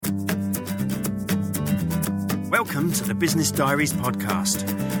Welcome to the Business Diaries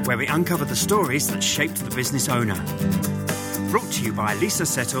podcast, where we uncover the stories that shaped the business owner. Brought to you by Lisa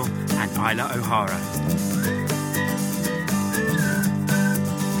Settle and Isla O'Hara.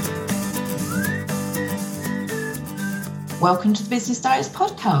 Welcome to the Business Diaries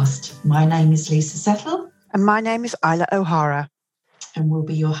podcast. My name is Lisa Settle. And my name is Isla O'Hara. And we'll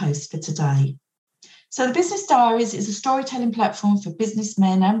be your host for today. So the Business Diaries is a storytelling platform for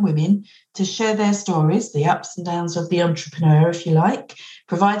businessmen and women to share their stories, the ups and downs of the entrepreneur, if you like,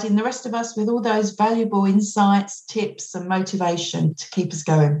 providing the rest of us with all those valuable insights, tips and motivation to keep us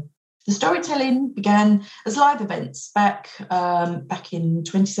going. The storytelling began as live events back in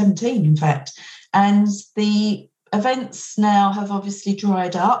 2017, in fact, and the events now have obviously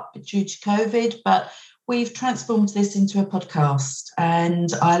dried up due to COVID, but we've transformed this into a podcast,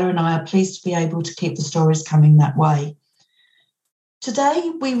 and Isla and I are pleased to be able to keep the stories coming that way.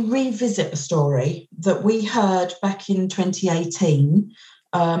 Today, we revisit a story that we heard back in 2018.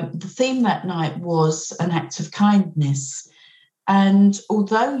 The theme that night was an act of kindness. And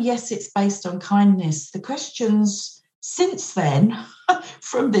although, yes, it's based on kindness, the questions since then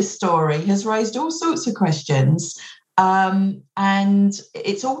from this story has raised all sorts of questions. And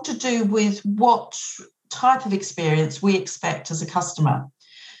it's all to do with what type of experience we expect as a customer.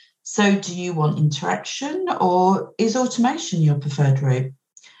 So do you want interaction, or is automation your preferred route?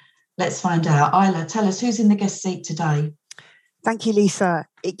 Let's find out. Isla, tell us who's in the guest seat today. Thank you, Lisa.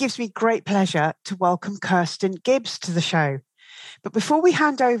 It gives me great pleasure to welcome Kirsten Gibbs to the show. But before we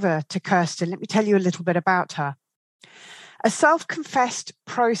hand over to Kirsten, let me tell you a little bit about her. A self-confessed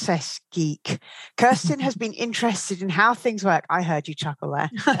process geek, Kirsten has been interested in how things work. I heard you chuckle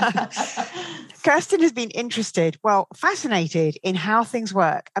there. Kirsten has been fascinated in how things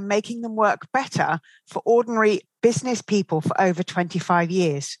work and making them work better for ordinary business people for over 25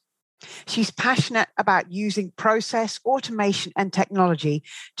 years. She's passionate about using process, automation, and technology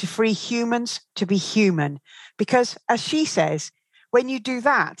to free humans to be human. Because, as she says, when you do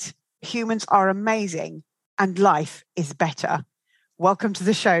that, humans are amazing and life is better. Welcome to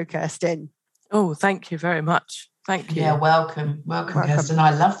the show, Kirsten. Oh, thank you very much. Thank you. Yeah, welcome, Kirsten.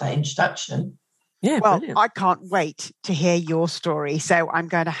 I love that introduction. Yeah, well, brilliant. I can't wait to hear your story. So I'm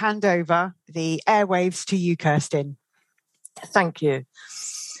going to hand over the airwaves to you, Kirsten. Thank you.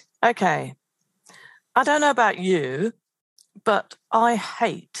 Okay. I don't know about you, but I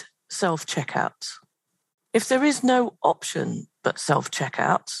hate self-checkouts. If there is no option but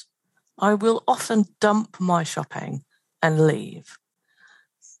self-checkouts, I will often dump my shopping and leave.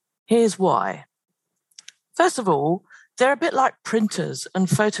 Here's why. First of all, they're a bit like printers and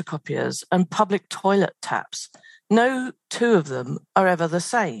photocopiers and public toilet taps. No two of them are ever the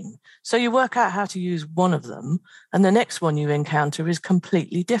same. So you work out how to use one of them, and the next one you encounter is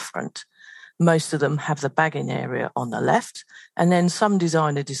completely different. Most of them have the bagging area on the left, and then some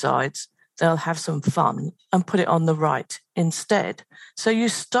designer decides they'll have some fun and put it on the right instead. So you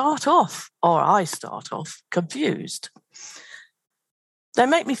start off, or I start off, confused. They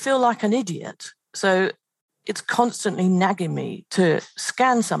make me feel like an idiot. So it's constantly nagging me to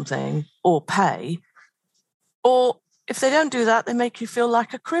scan something or pay. Or if they don't do that, they make you feel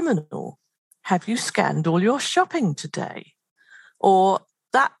like a criminal. Have you scanned all your shopping today? Or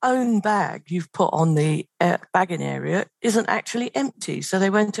that own bag you've put on the bagging area isn't actually empty, so they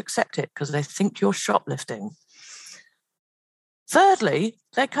won't accept it because they think you're shoplifting. Thirdly,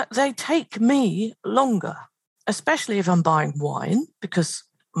 they take me longer, especially if I'm buying wine, because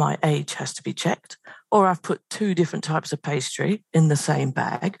my age has to be checked, or I've put 2 different types of pastry in the same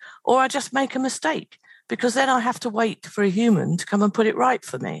bag, or I just make a mistake, because then I have to wait for a human to come and put it right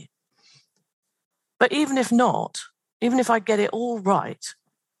for me. But even if not, even if I get it all right,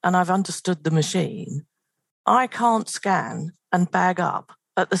 and I've understood the machine, I can't scan and bag up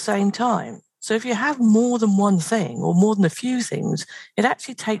at the same time. So if you have more than one thing or more than a few things, it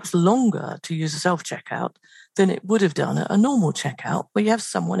actually takes longer to use a self-checkout than it would have done at a normal checkout where you have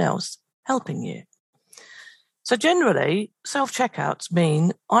someone else helping you. So generally, self-checkouts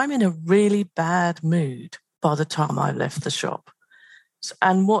mean I'm in a really bad mood by the time I've left the shop.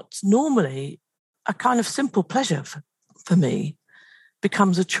 And what's normally a kind of simple pleasure for me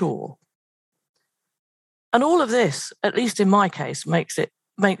becomes a chore. And all of this, at least in my case, makes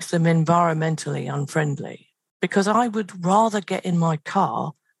them environmentally unfriendly, because I would rather get in my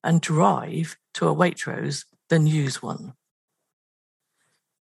car and drive to a Waitrose than use one.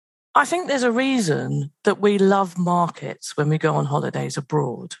 I think there's a reason that we love markets when we go on holidays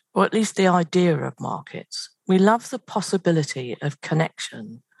abroad, or at least the idea of markets. We love the possibility of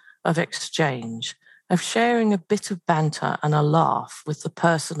connection, of exchange, of sharing a bit of banter and a laugh with the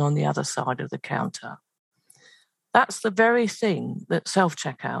person on the other side of the counter. That's the very thing that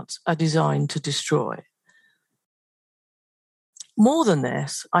self-checkouts are designed to destroy. More than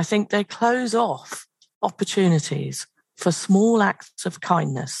this, I think they close off opportunities for small acts of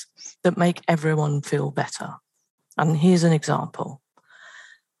kindness that make everyone feel better. And here's an example.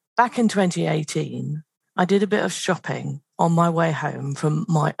 Back in 2018, I did a bit of shopping on my way home from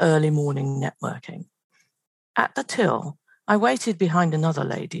my early morning networking. At the till, I waited behind another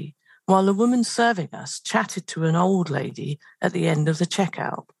lady while the woman serving us chatted to an old lady at the end of the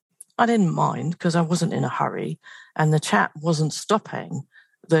checkout. I didn't mind because I wasn't in a hurry and the chat wasn't stopping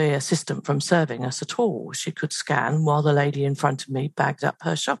the assistant from serving us at all. She could scan while the lady in front of me bagged up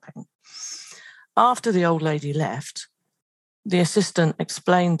her shopping. After the old lady left, the assistant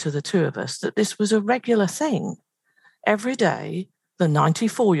explained to the two of us that this was a regular thing. Every day, the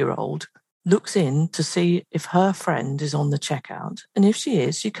 94-year-old looks in to see if her friend is on the checkout. And if she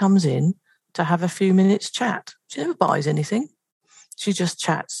is, she comes in to have a few minutes chat. She never buys anything. She just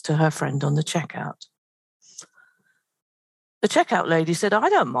chats to her friend on the checkout. The checkout lady said, I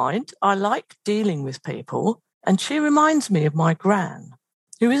don't mind. I like dealing with people. And she reminds me of my gran,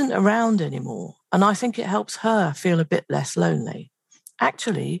 who isn't around anymore. And I think it helps her feel a bit less lonely.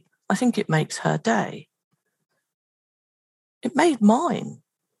 Actually, I think it makes her day. It made mine.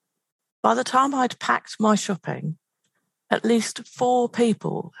 By the time I'd packed my shopping, at least 4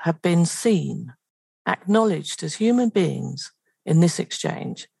 people had been seen, acknowledged as human beings in this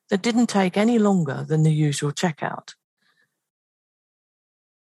exchange that didn't take any longer than the usual checkout.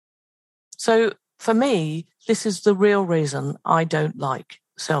 So for me, this is the real reason I don't like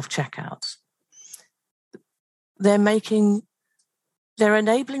self-checkouts. They're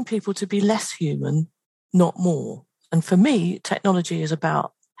enabling people to be less human, not more. And for me, technology is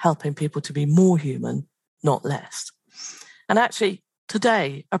about helping people to be more human, not less. And actually,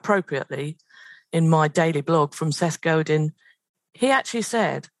 today, appropriately, in my daily blog from Seth Godin, he actually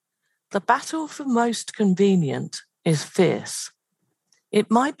said, the battle for most convenient is fierce. It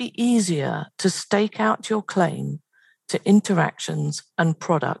might be easier to stake out your claim to interactions and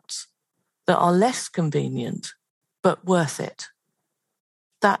products that are less convenient, but worth it.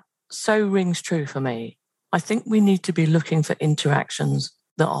 That so rings true for me. I think we need to be looking for interactions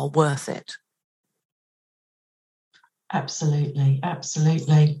that are worth it. Absolutely,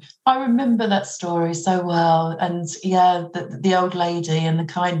 absolutely. I remember that story so well. And yeah, the old lady and the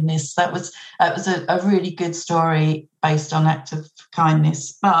kindness, that was a really good story based on act of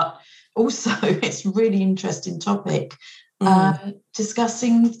kindness. But also it's a really interesting topic,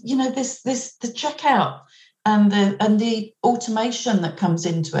 discussing, the checkout and the automation that comes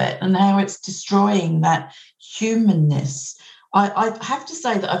into it and how it's destroying that humanness. I have to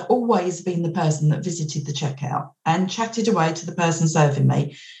say that I've always been the person that visited the checkout and chatted away to the person serving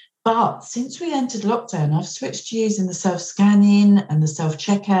me. But since we entered lockdown, I've switched to using the self-scanning and the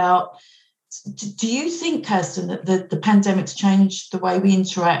self-checkout. Do you think, Kirsten, that the pandemic's changed the way we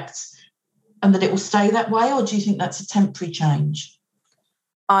interact and that it will stay that way, or do you think that's a temporary change?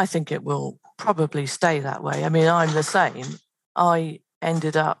 I think it will probably stay that way. I mean, I'm the same. I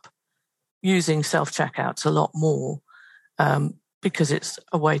ended up using self-checkouts a lot more because it's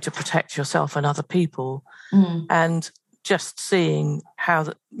a way to protect yourself and other people. And just seeing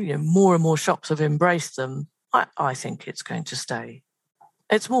how more and more shops have embraced them, I think it's going to stay.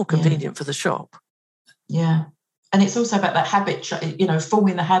 It's more convenient for the shop. Yeah. And it's also about that habit,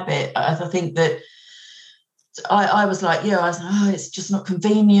 forming the habit. I think that I was like, it's just not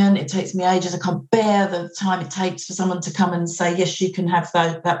convenient. It takes me ages. I can't bear the time it takes for someone to come and say, yes, you can have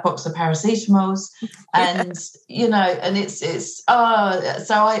that box of paracetamols. And, and it's so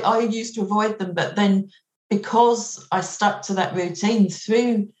I used to avoid them. But then because I stuck to that routine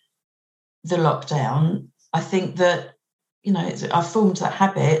through the lockdown, I think that, I've formed that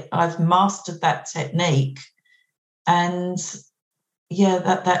habit. I've mastered that technique. And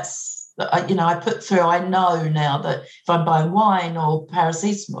that's, I put through, I know now that if I'm buying wine or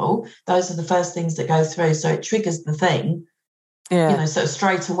paracetamol, those are the first things that go through. So it triggers the thing, so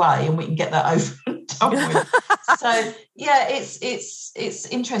straight away, and we can get that over and done with. So, it's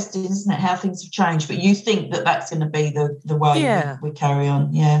interesting, isn't it, how things have changed. But you think that that's going to be the way we carry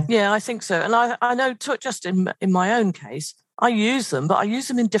on. Yeah. Yeah, I think so. And I know just in my own case, I use them, but I use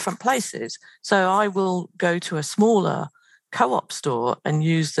them in different places. So I will go to a smaller co-op store and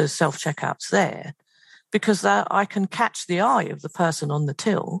use the self-checkouts there because I can catch the eye of the person on the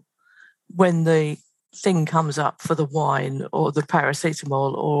till when the thing comes up for the wine or the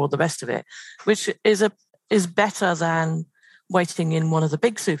paracetamol or the rest of it, which is better than waiting in one of the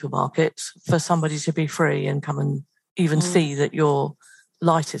big supermarkets for somebody to be free and come and even see that your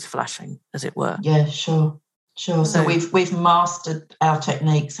light is flashing, as it were. Yeah, sure. Sure. So we've mastered our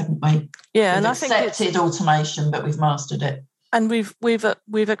techniques, haven't we? Yeah, we've and I think accepted automation, but we've mastered it. And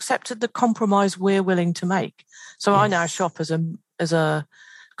we've accepted the compromise we're willing to make. So I now shop as a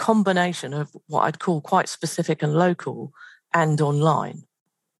combination of what I'd call quite specific and local and online,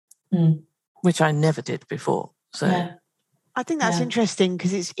 which I never did before. So I think that's interesting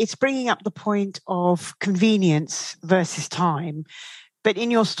because it's bringing up the point of convenience versus time. But in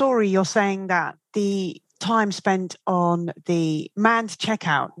your story, you're saying that the time spent on the manned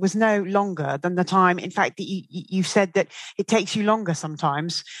checkout was no longer than the time. In fact, you said that it takes you longer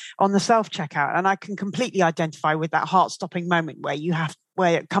sometimes on the self-checkout. And I can completely identify with that heart-stopping moment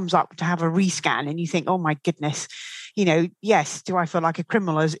where it comes up to have a rescan and you think, oh my goodness, yes, do I feel like a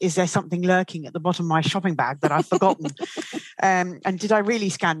criminal? Is there something lurking at the bottom of my shopping bag that I've forgotten? And did I really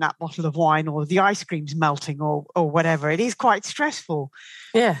scan that bottle of wine, or the ice cream's melting, or whatever? It is quite stressful.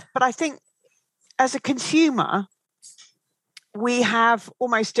 Yeah. But I think as a consumer, we have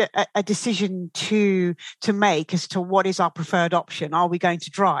almost a decision to make as to what is our preferred option. Are we going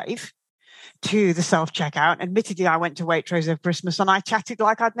to drive to the self-checkout? Admittedly, I went to Waitrose over Christmas and I chatted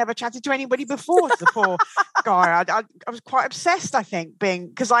like I'd never chatted to anybody before to the poor guy. I was quite obsessed, I think,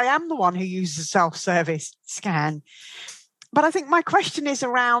 because I am the one who uses a self-service scan. But I think my question is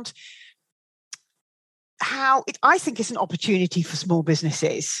around I think it's an opportunity for small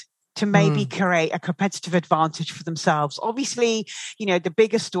businesses to maybe create a competitive advantage for themselves. Obviously, the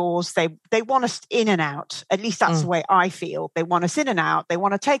bigger stores, they want us in and out. At least that's the way I feel. They want us in and out. They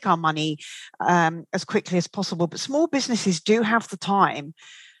want to take our money as quickly as possible. But small businesses do have the time,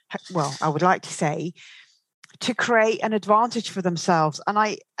 well, I would like to say, to create an advantage for themselves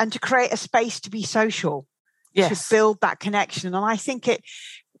and to create a space to be social, to build that connection. And I think it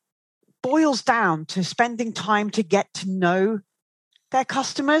boils down to spending time to get to know their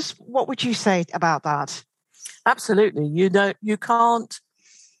customers. What would you say about that? Absolutely. You can't.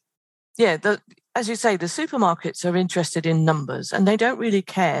 Yeah, as you say, the supermarkets are interested in numbers and they don't really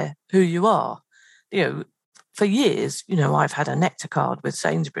care who you are. For years, I've had a Nectar card with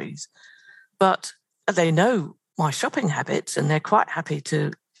Sainsbury's, but they know my shopping habits and they're quite happy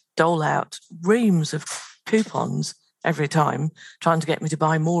to dole out reams of coupons every time, trying to get me to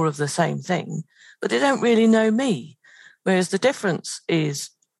buy more of the same thing, but they don't really know me. Whereas the difference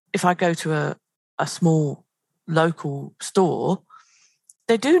is if I go to a small local store,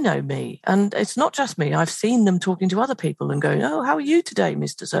 they do know me. And it's not just me. I've seen them talking to other people and going, oh, how are you today,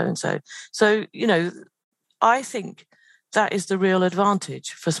 Mr. So-and-so? So, I think that is the real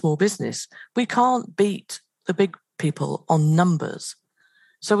advantage for small business. We can't beat the big people on numbers.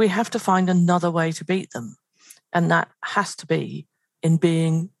 So we have to find another way to beat them. And that has to be in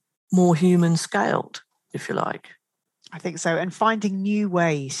being more human scaled, if you like. I think so. And finding new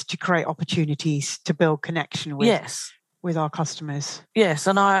ways to create opportunities to build connection with our customers. Yes.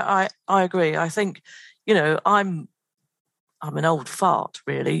 And I agree. I think, I'm an old fart,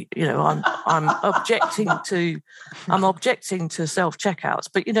 really. I'm objecting to self-checkouts,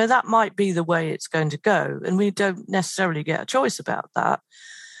 but that might be the way it's going to go. And we don't necessarily get a choice about that.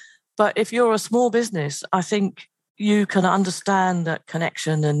 But if you're a small business, I think you can understand that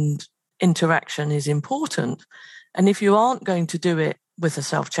connection and interaction is important. And if you aren't going to do it with a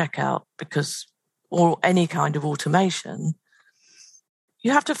self-checkout or any kind of automation,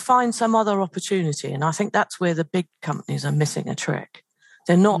 you have to find some other opportunity. And I think that's where the big companies are missing a trick.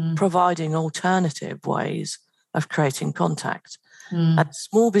 They're not providing alternative ways of creating contact. And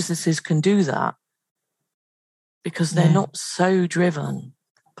small businesses can do that because they're not so driven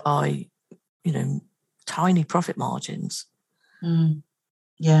by, tiny profit margins.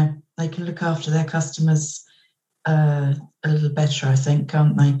 Yeah, they can look after their customers a little better, I think,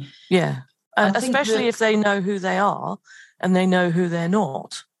 can't they? Yeah, especially if they know who they are and they know who they're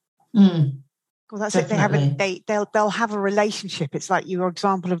not. Well, that's definitely. They'll have a relationship. It's like your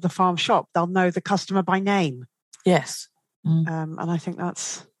example of the farm shop. They'll know the customer by name. Yes, and I think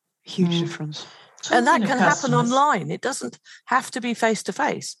that's a huge difference. And that can happen online. It doesn't have to be face to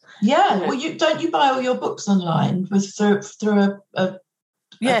face. Yeah. Well, don't you buy all your books online through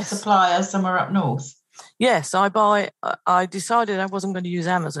a supplier somewhere up north? Yes, I decided I wasn't going to use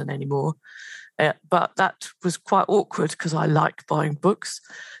Amazon anymore, but that was quite awkward because I like buying books.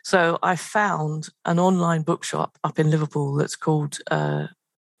 So I found an online bookshop up in Liverpool that's called, I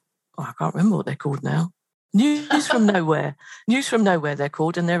can't remember what they're called now. News from Nowhere. News from Nowhere they're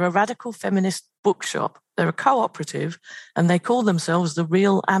called, and they're a radical feminist bookshop. They're a cooperative, and they call themselves the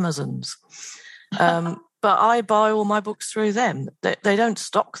Real Amazons. But I buy all my books through them. They don't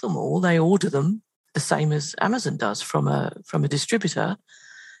stock them all. They order them the same as Amazon does from a distributor.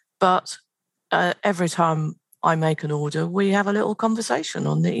 But every time I make an order, we have a little conversation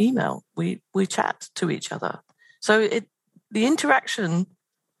on the email. We chat to each other. So the interaction,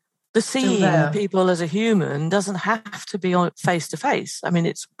 the seeing people as a human doesn't have to be on face to face. I mean,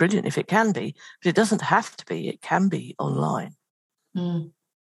 it's brilliant if it can be, but it doesn't have to be. It can be online. Mm.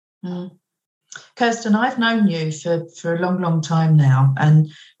 Mm. Kirsten, I've known you for a long, long time now,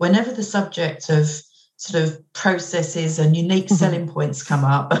 and whenever the subject of sort of processes and unique selling points come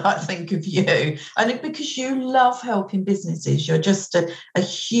up, I think of you. And because you love helping businesses, you're just a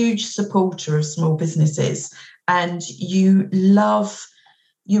huge supporter of small businesses, and you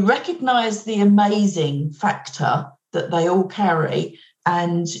recognise the amazing factor that they all carry,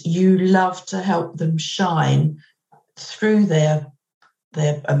 and you love to help them shine through their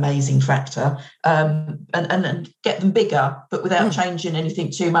amazing factor, and get them bigger, but without changing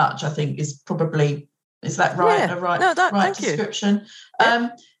anything too much, I think is that right? Yeah. A right, no, right description. Yeah.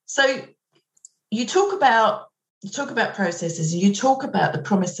 So you talk about processes, and you talk about the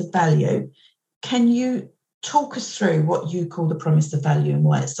promise of value. Can you talk us through what you call the promise of value and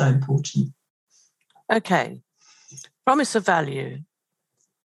why it's so important? Okay. Promise of value.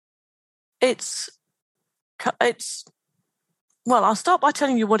 Well, I'll start by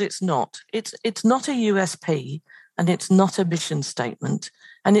telling you what it's not. It's not a USP, and it's not a mission statement,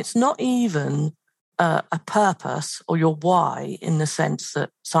 and it's not even a purpose or your why in the sense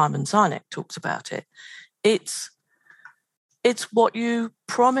that Simon Sinek talks about it. It's what you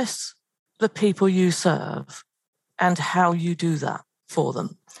promise the people you serve and how you do that for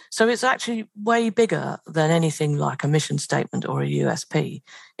them. So it's actually way bigger than anything like a mission statement or a USP.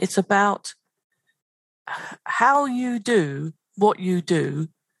 It's about how you do what you do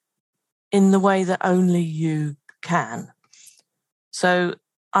in the way that only you can. So,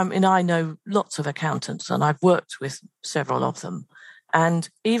 I mean, I know lots of accountants, and I've worked with several of them. And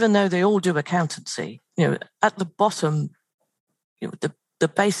even though they all do accountancy, at the bottom, the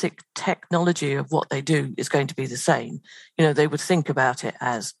basic technology of what they do is going to be the same. They would think about it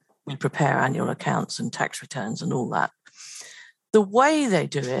as we prepare annual accounts and tax returns and all that. The way they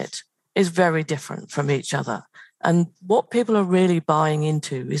do it is very different from each other. And what people are really buying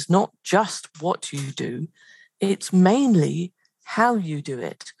into is not just what you do, it's mainly how you do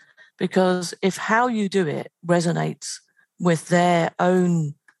it. Because if how you do it resonates with their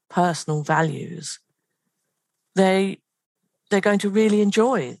own personal values, they're going to really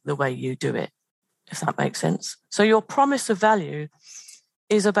enjoy the way you do it, if that makes sense. So your promise of value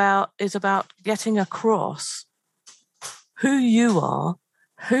is about getting across who you are,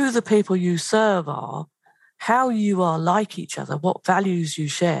 who the people you serve are, how you are like each other, what values you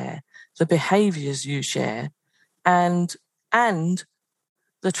share, the behaviors you share, and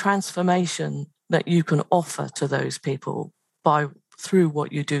the transformation that you can offer to those people through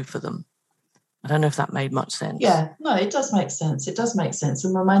what you do for them. I don't know if that made much sense. Yeah, no, it does make sense. It does make sense.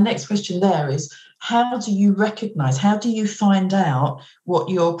 And my next question there is, how do you find out what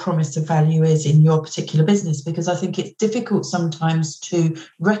your promise of value is in your particular business? Because I think it's difficult sometimes to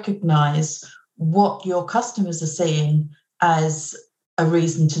recognise what your customers are seeing as a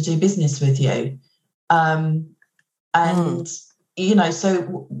reason to do business with you. So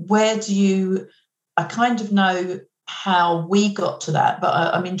where do you, I kind of know how we got to that, but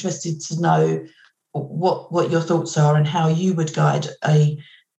I'm interested to know what your thoughts are and how you would guide a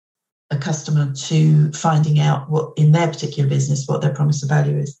customer to finding out what in their particular business, what their promise of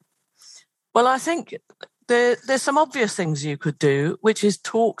value is. Well, I think there's some obvious things you could do, which is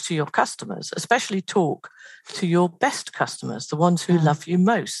talk to your customers, especially talk to your best customers, the ones who love you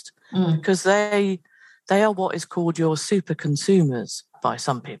most, because they are what is called your super consumers by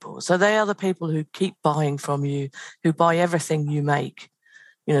some people. So they are the people who keep buying from you, who buy everything you make,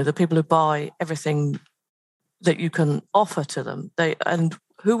 the people who buy everything that you can offer to them, and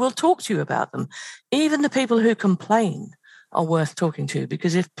who will talk to you about them. Even the people who complain are worth talking to,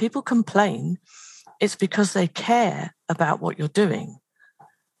 because if people complain, it's because they care about what you're doing.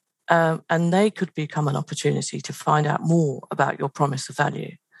 And they could become an opportunity to find out more about your promise of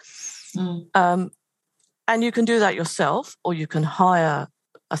value. And you can do that yourself, or you can hire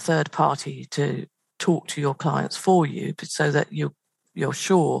a third party to talk to your clients for you, so that you're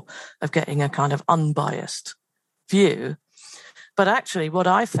sure of getting a kind of unbiased view. But actually what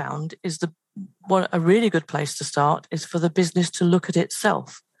I found is a really good place to start is for the business to look at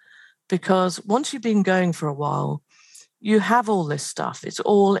itself. Because once you've been going for a while, you have all this stuff. It's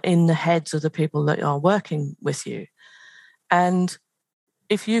all in the heads of the people that are working with you. And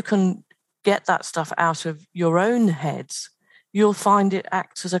if you can get that stuff out of your own heads, you'll find it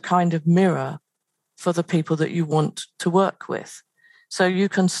acts as a kind of mirror for the people that you want to work with. So you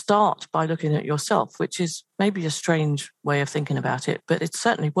can start by looking at yourself, which is maybe a strange way of thinking about it, but it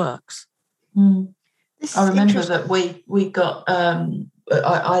certainly works. I remember that we got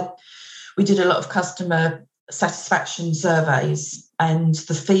we did a lot of customer satisfaction surveys, and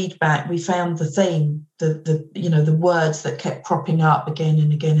the feedback, we found the theme, the words that kept cropping up again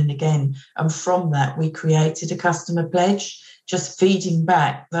and again and again, and from that we created a customer pledge, just feeding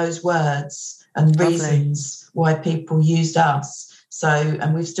back those words and reasons why people used us. So,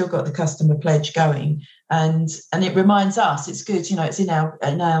 and we've still got the customer pledge going, and it reminds us, it's good, it's in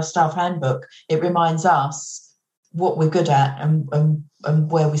our staff handbook. It reminds us what we're good at and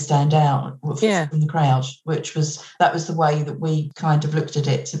where we stand out from the crowd, that was the way that we kind of looked at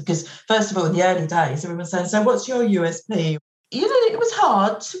it. Because first of all, in the early days, everyone was saying, so what's your USP? It was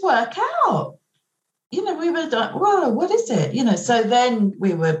hard to work out. We were like, well, what is it? So then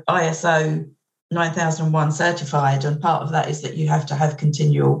we were ISO 9001 certified, and part of that is that you have to have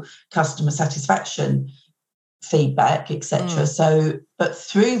continual customer satisfaction feedback, etc. So, but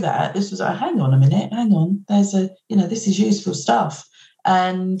through that, this was like, hang on, there's this is useful stuff,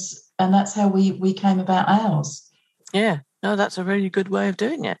 and that's how we came about ours. Yeah, no, that's a really good way of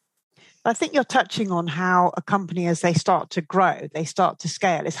doing it. I think you're touching on how a company, as they start to grow, they start to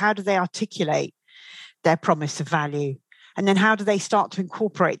scale, is how do they articulate their promise of value? And then how do they start to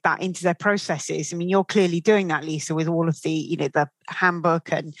incorporate that into their processes? I mean, you're clearly doing that, Lisa, with all of the, the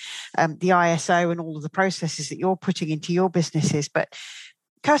handbook and the ISO and all of the processes that you're putting into your businesses. But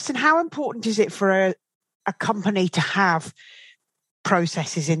Kirsten, how important is it for a company to have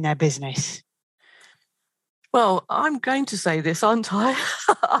processes in their business? Well, I'm going to say this, aren't I?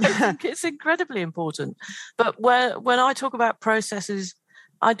 I think it's incredibly important. But when I talk about processes,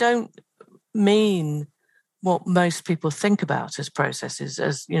 I don't mean what most people think about as processes,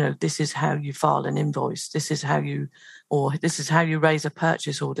 as, this is how you file an invoice, this is how you raise a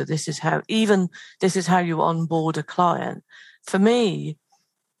purchase order, this is how you onboard a client. For me,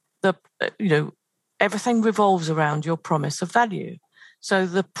 everything revolves around your promise of value. So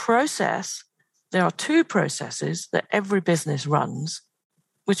the process, there are two processes that every business runs,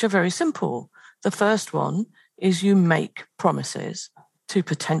 which are very simple. The first one is you make promises to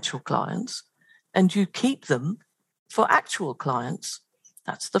potential clients, and you keep them for actual clients.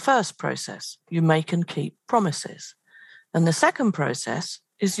 That's the first process. You make and keep promises. And the second process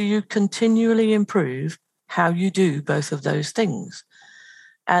is you continually improve how you do both of those things.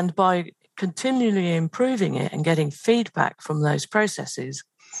 And by continually improving it and getting feedback from those processes,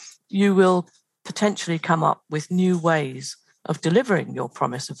 you will potentially come up with new ways of delivering your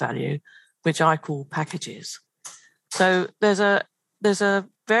promise of value, which I call packages. So there's a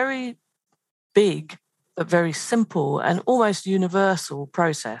very big, but very simple and almost universal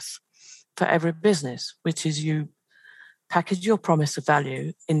process for every business, which is you package your promise of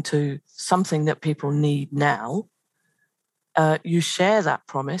value into something that people need now. You share that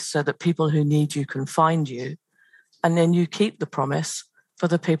promise so that people who need you can find you. And then you keep the promise for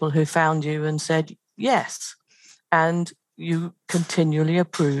the people who found you and said yes. And you continually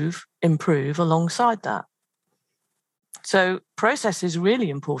improve alongside that. So process is really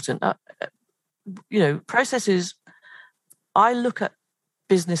important. Processes, I look at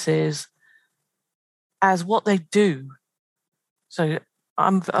businesses as what they do. So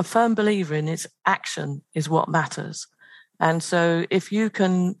I'm a firm believer in its action is what matters. And so if you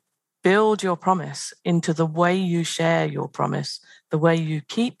can build your promise into the way you share your promise, the way you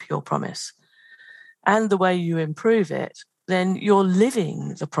keep your promise, and the way you improve it, then you're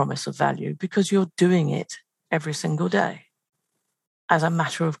living the promise of value because you're doing it every single day. As a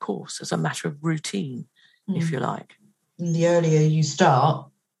matter of course, as a matter of routine, if you like. And the earlier you start,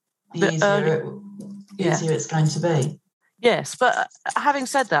 the easier it's going to be. Yes, but having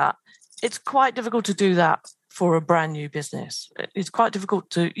said that, it's quite difficult to do that for a brand new business. It's quite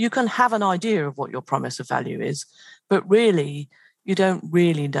difficult you can have an idea of what your promise of value is, but really, you don't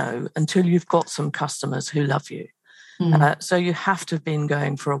really know until you've got some customers who love you. So you have to have been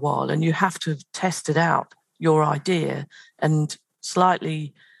going for a while, and you have to have tested out your idea and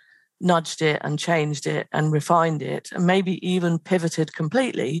slightly nudged it and changed it and refined it and maybe even pivoted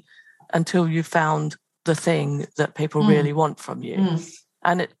completely until you found the thing that people really want from you.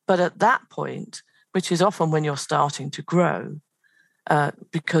 But at that point, which is often when you're starting to grow,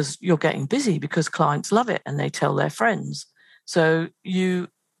 because you're getting busy, because clients love it and they tell their friends. So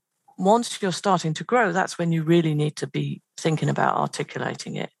once you're starting to grow, that's when you really need to be thinking about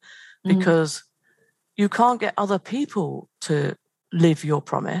articulating it, because you can't get other people to live your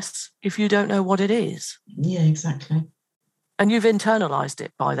promise if you don't know what it is. Yeah, exactly. And you've internalized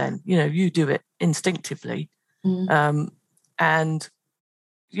it by then. You do it instinctively. And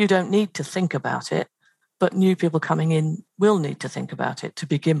you don't need to think about it, but new people coming in will need to think about it to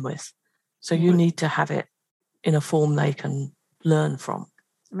begin with. So you need to have it in a form they can learn from.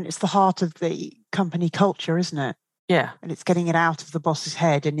 I mean, it's the heart of the company culture, isn't it? Yeah. And it's getting it out of the boss's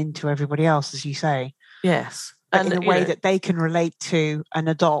head and into everybody else, as you say. Yes. But in a way that they can relate to and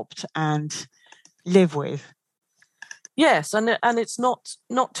adopt and live with. Yes, and it's not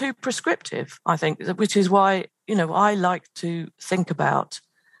too prescriptive, I think, which is why, I like to think about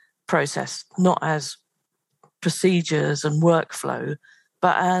process not as procedures and workflow,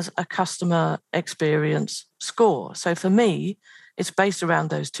 but as a customer experience score. So for me, it's based around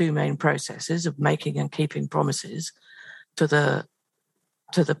those two main processes of making and keeping promises to the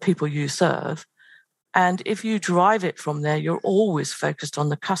people you serve. And if you drive it from there, you're always focused on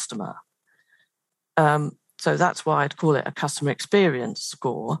the customer. So that's why I'd call it a customer experience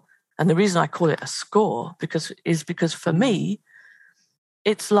score. And the reason I call it a score is because for me,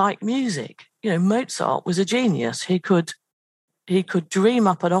 it's like music. Mozart was a genius. He could dream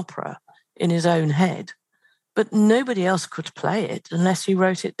up an opera in his own head, but nobody else could play it unless he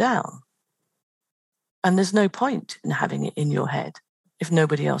wrote it down. And there's no point in having it in your head if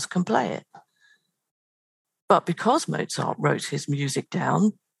nobody else can play it. But because Mozart wrote his music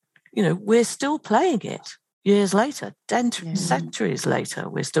down, we're still playing it years later, centuries later,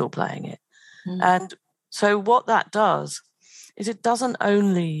 we're still playing it. And so what that does is it doesn't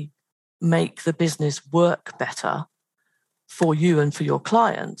only make the business work better for you and for your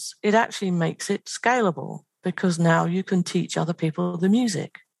clients, it actually makes it scalable because now you can teach other people the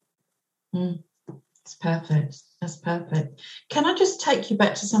music. That's perfect. That's perfect. Can I just take you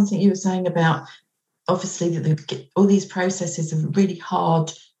back to something you were saying about, obviously, all these processes are really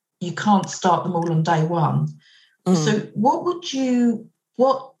hard. You can't start them all on day one. So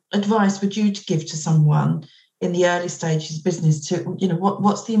what advice would you give to someone in the early stages of business to,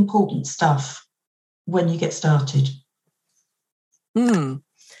 what's the important stuff when you get started? Well,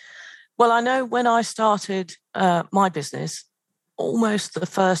 I know when I started my business, almost the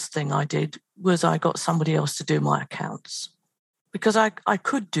first thing I did was I got somebody else to do my accounts because I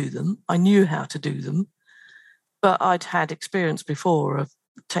could do them. I knew how to do them, but I'd had experience before of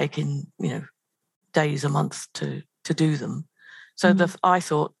taking, days a month to do them. So I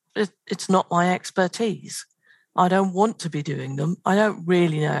thought it's not my expertise. I don't want to be doing them. I don't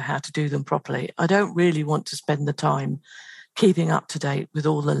really know how to do them properly. I don't really want to spend the time keeping up to date with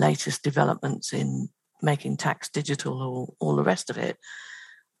all the latest developments in making tax digital or all the rest of it.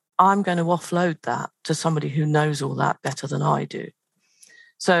 I'm going to offload that to somebody who knows all that better than I do.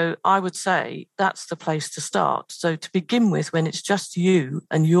 So I would say that's the place to start. So to begin with, when it's just you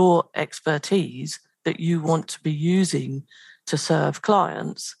and your expertise that you want to be using to serve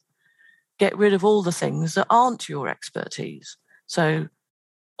clients, get rid of all the things that aren't your expertise. So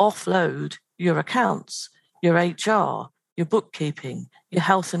offload your accounts, your HR, your bookkeeping, your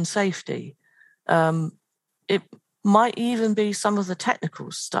health and safety. It might even be some of the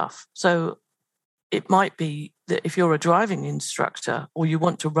technical stuff. So it might be that if you're a driving instructor or you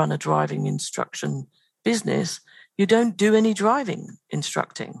want to run a driving instruction business, you don't do any driving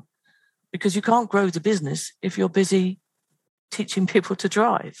instructing because you can't grow the business if you're busy teaching people to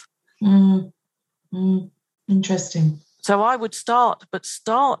drive. Interesting. So I would start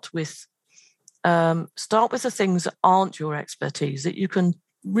with the things that aren't your expertise that you can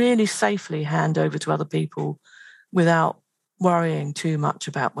really safely hand over to other people without worrying too much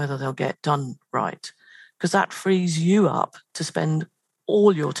about whether they'll get done right, because that frees you up to spend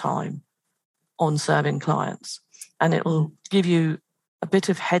all your time on serving clients, and it will give you a bit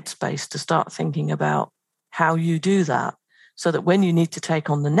of headspace to start thinking about how you do that, so that when you need to take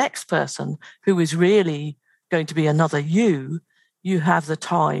on the next person who is really going to be another you have the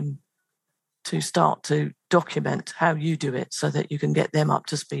time to start to document how you do it so that you can get them up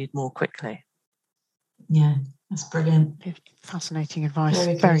to speed more quickly. Yeah, that's brilliant. Fascinating advice.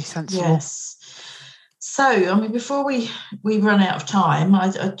 Very sensible. Yes. So, before we run out of time,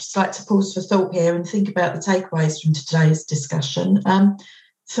 I'd just like to pause for thought here and think about the takeaways from today's discussion.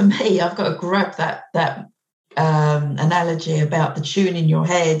 For me, I've got to grab that analogy about the tune in your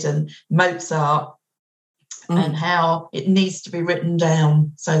head and Mozart and how it needs to be written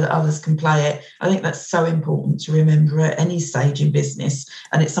down so that others can play it. I think that's so important to remember at any stage in business,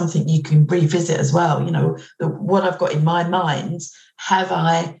 and it's something you can revisit as well. What I've got in my mind, have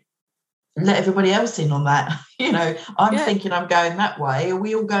I let everybody else in on that? I'm thinking I'm going that way. Are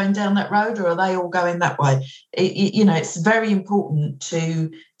we all going down that road, or are they all going that way? It's very important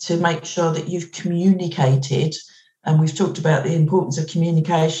to make sure that you've communicated. And we've talked about the importance of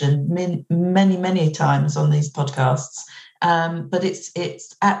communication many, many times on these podcasts. But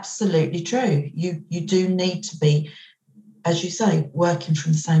it's absolutely true. You do need to be, as you say, working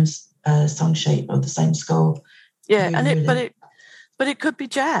from the same song sheet or the same score. Yeah, really. but it could be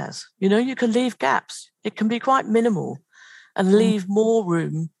jazz. You can leave gaps. It can be quite minimal and leave more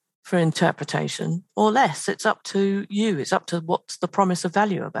room for interpretation or less. It's up to you. It's up to what's the promise of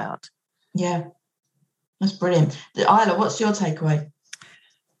value about. Yeah, that's brilliant. Isla, what's your takeaway?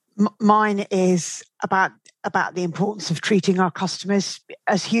 Mine is about the importance of treating our customers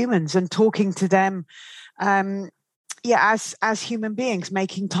as humans and talking to them as human beings,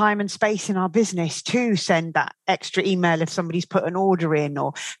 making time and space in our business to send that extra email if somebody's put an order in,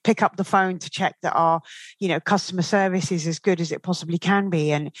 or pick up the phone to check that our, customer service is as good as it possibly can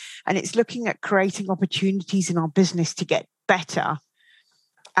be. And it's looking at creating opportunities in our business to get better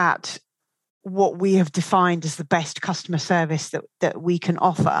at what we have defined as the best customer service that we can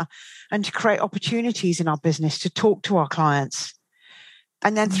offer, and to create opportunities in our business to talk to our clients.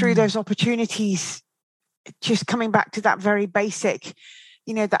 And then through those opportunities, just coming back to that very basic,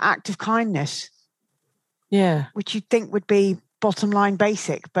 the act of kindness. Yeah. Which you'd think would be bottom line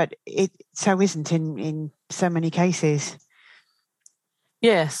basic, but it so isn't in so many cases.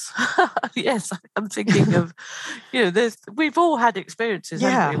 Yes. Yes. I'm thinking of, we've all had experiences,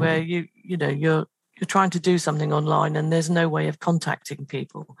 haven't we, where you're trying to do something online and there's no way of contacting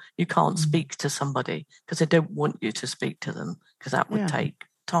people. You can't speak to somebody because they don't want you to speak to them because that would take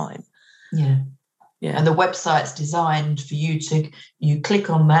time. Yeah. Yeah. And the website's designed for you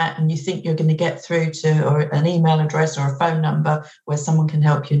click on that and you think you're going to get through to or an email address or a phone number where someone can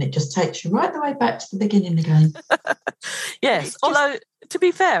help you, and it just takes you right the way back to the beginning again. Yes. Although, to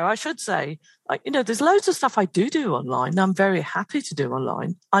be fair, I should say, there's loads of stuff I do online. I'm very happy to do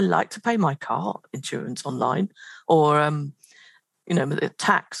online. I like to pay my car insurance online, or, the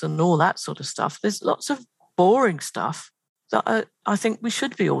tax and all that sort of stuff. There's lots of boring stuff that I think we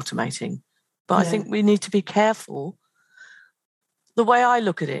should be automating. But I think we need to be careful. The way I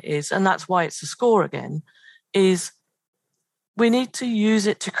look at it is, and that's why it's a score again, is we need to use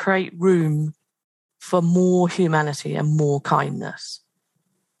it to create room for more humanity and more kindness.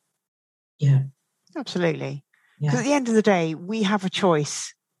 Yeah. Absolutely. Because at the end of the day, we have a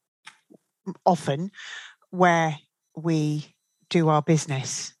choice often where we do our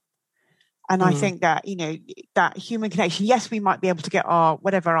business. And I think that, that human connection, yes, we might be able to get our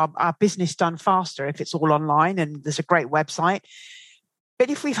business done faster if it's all online and there's a great website. But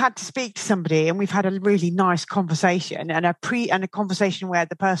if we've had to speak to somebody and we've had a really nice conversation and a conversation where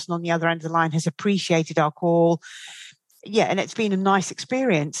the person on the other end of the line has appreciated our call, and it's been a nice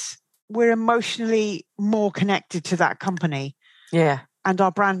experience, we're emotionally more connected to that company. Yeah. And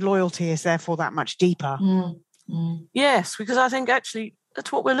our brand loyalty is therefore that much deeper. Yes, because I think actually that's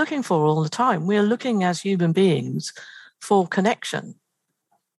what we're looking for all the time. We're looking as human beings for connection.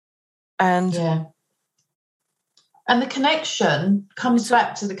 And the connection comes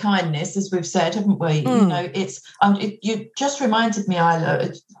back to the kindness, as we've said, haven't we? You just reminded me, Isla,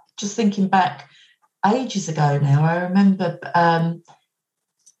 just thinking back ages ago now, I remember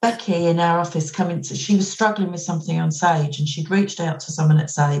Becky in our office she was struggling with something on Sage, and she'd reached out to someone at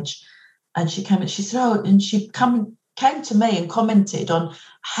Sage, and she came and she said, and she'd came to me and commented on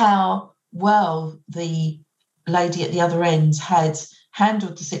how well the lady at the other end had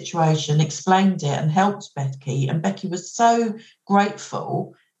handled the situation, explained it, and helped Becky. And Becky was so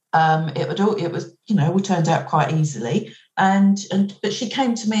grateful. It was all turned out quite easily. But she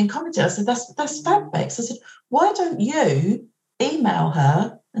came to me and commented. I said, "That's fab, Bex." I said, "Why don't you email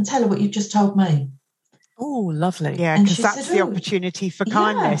her and tell her what you've just told me?" Oh, lovely. Yeah, because that's the opportunity for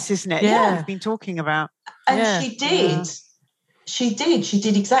kindness, isn't it? Yeah. That we've been talking about. And she did. She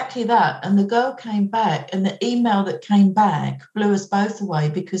did exactly that. And the girl came back, and the email that came back blew us both away,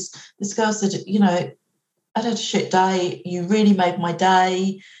 because this girl said, I'd had a shit day. You really made my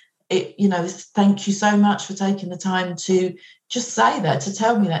day. Thank you so much for taking the time to just say that, to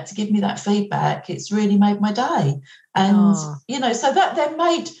tell me that, to give me that feedback. It's really made my day. And, so that then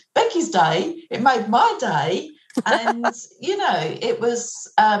made Becky's day. It made my day. And, it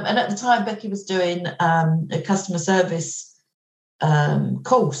was, and at the time Becky was doing a customer service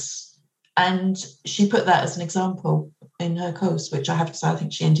course, and she put that as an example in her course, which I have to say, I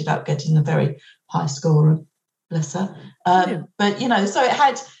think she ended up getting a very high score, bless her. But, so it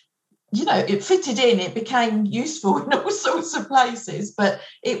had, it fitted in, it became useful in all sorts of places, but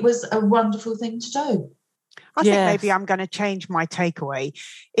it was a wonderful thing to do. I think maybe I'm going to change my takeaway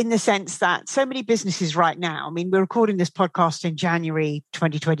in the sense that so many businesses right now, I mean, we're recording this podcast in January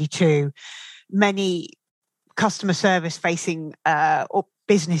 2022, many customer service facing or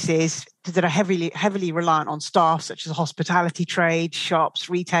businesses that are heavily reliant on staff, such as hospitality trade, shops,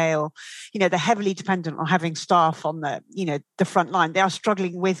 retail. They're heavily dependent on having staff on the front line. They are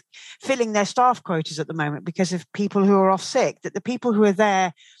struggling with filling their staff quotas at the moment because of people who are off sick. That the people who are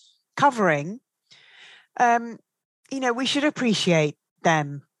there covering, we should appreciate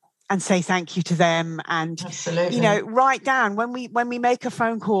them and say thank you to them, and absolutely, write down when we make a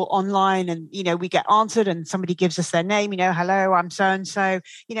phone call online and we get answered and somebody gives us their name, hello, I'm so and so,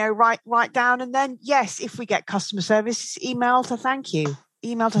 write down, and then yes, if we get customer service, email to thank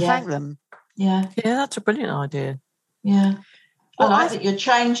them. Yeah, that's a brilliant idea. Yeah, I like that you're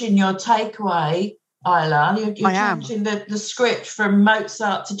changing your takeaway, Isla. You're changing the script from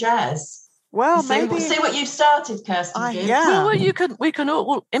Mozart to jazz. Well, maybe see what you've started, Kirsten. Yeah. Well, we can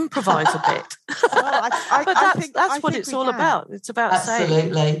all improvise a bit. That's what it's all about. It's about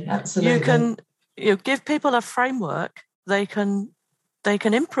absolutely. You can give people a framework they can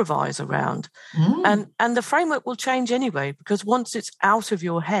improvise around, and the framework will change anyway, because once it's out of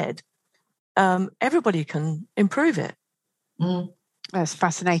your head, everybody can improve it. That's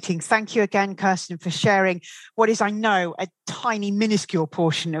fascinating. Thank you again, Kirsten, for sharing what is, I know, a tiny, minuscule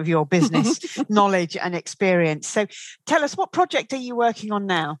portion of your business knowledge and experience. So tell us, what project are you working on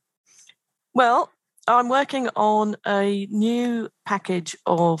now? Well, I'm working on a new package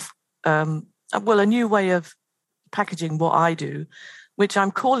of, a new way of packaging what I do, which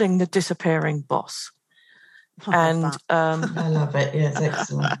I'm calling the Disappearing Boss. I love it. Yes,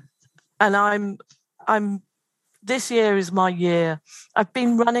 excellent. And I'm this year is my year. I've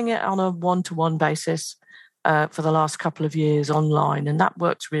been running it on a one-to-one basis for the last couple of years online, and that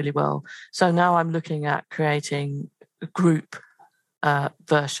works really well. So now I'm looking at creating a group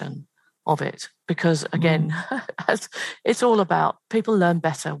version of it, because again, it's all about people learn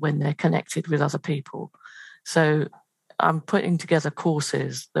better when they're connected with other people. So I'm putting together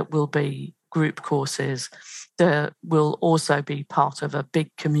courses that will be group courses that will also be part of a big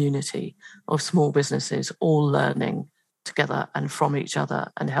community of small businesses all learning together and from each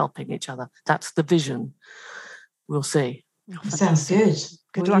other and helping each other. That's the vision. We'll see. Sounds good.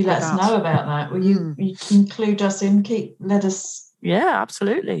 Will you let us know about that? Will you include us in? Let us. Yeah,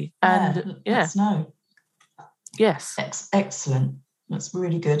 absolutely. And let us know. Yes. Excellent. That's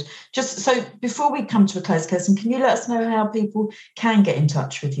really good. Just so before we come to a close, Kirsten, can you let us know how people can get in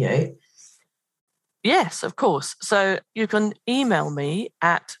touch with you? Yes, of course. So you can email me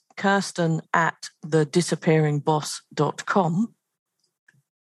at kirsten@thedisappearingboss.com.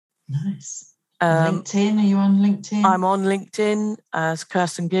 Nice. LinkedIn, are you on LinkedIn? I'm on LinkedIn as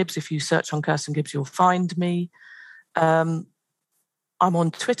Kirsten Gibbs. If you search on Kirsten Gibbs, you'll find me. I'm on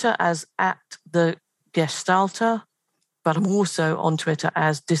Twitter as @thegestalter, but I'm also on Twitter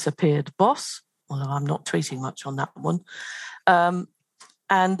as Disappeared Boss, although I'm not tweeting much on that one.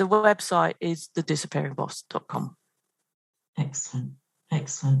 And the website is thedisappearingboss.com. Excellent.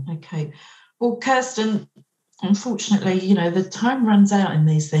 Okay. Well, Kirsten, unfortunately, the time runs out in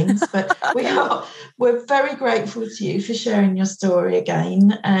these things, but we're very grateful to you for sharing your story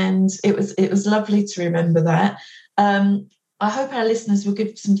again, and it was lovely to remember that. I hope our listeners will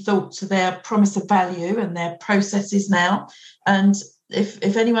give some thought to their promise of value and their processes now. And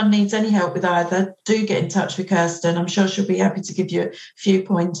if anyone needs any help with either, do get in touch with Kirsten. I'm sure she'll be happy to give you a few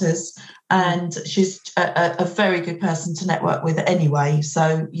pointers. And she's a very good person to network with anyway.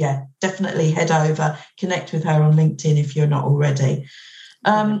 So, yeah, definitely head over, connect with her on LinkedIn if you're not already.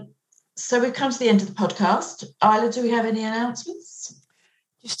 So we've come to the end of the podcast. Isla, do we have any announcements?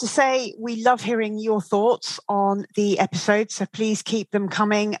 Just to say, we love hearing your thoughts on the episode, so please keep them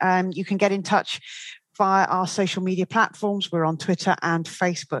coming. You can get in touch via our social media platforms. We're on Twitter and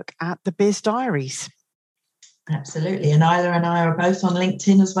Facebook at The Biz Diaries. Absolutely. And Isla and I are both on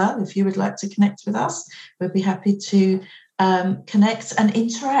LinkedIn as well. If you would like to connect with us, we'd be happy to connect and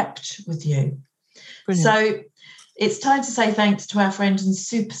interact with you. Brilliant. So it's time to say thanks to our friend and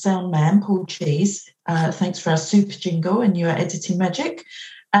super sound man, Paul Cheese. Thanks for our super jingle and your editing magic.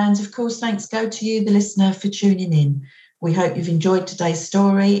 And of course, thanks go to you, the listener, for tuning in. We hope you've enjoyed today's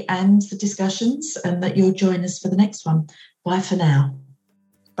story and the discussions, and that you'll join us for the next one. Bye for now.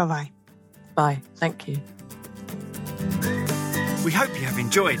 Bye-bye. Bye. Thank you. We hope you have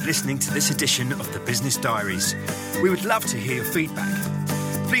enjoyed listening to this edition of the Business Diaries. We would love to hear your feedback.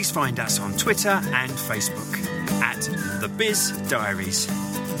 Please find us on Twitter and Facebook at The Biz Diaries.